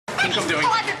think I'm doing?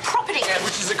 Private property. Yeah,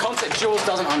 which is a concept Jules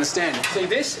doesn't understand. See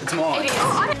this? It's mine. It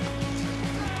is.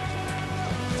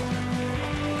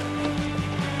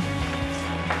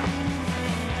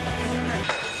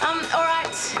 All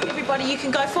right, everybody, you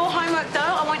can go for homework, though.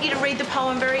 I want you to read the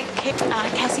poem very carefully.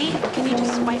 Cassie, can you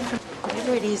just wait for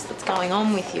whatever it is that's going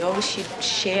on with you? I wish you'd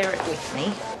share it with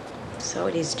me. So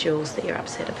it is Jules that you're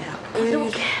upset about.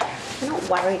 Look, we're not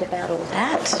worried about all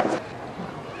that.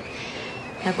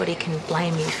 Nobody can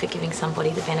blame you for giving somebody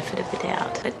the benefit of the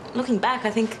doubt. But looking back,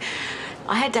 I think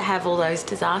I had to have all those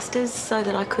disasters so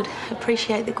that I could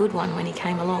appreciate the good one when he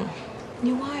came along. And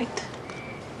you won't.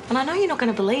 And I know you're not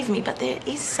going to believe me, but there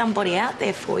is somebody out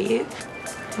there for you.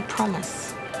 I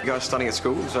promise. You guys studying at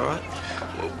school, is that right?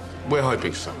 Well, we're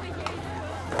hoping so.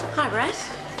 Hi, Brad.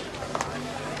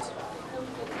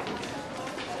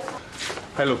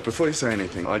 Hey, look, before you say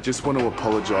anything, I just want to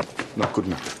apologise. Not good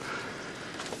enough.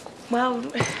 Well,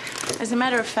 as a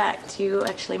matter of fact, you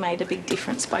actually made a big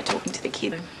difference by talking to the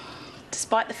kid.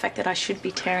 Despite the fact that I should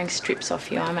be tearing strips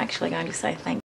off you, I'm actually going to say thank you.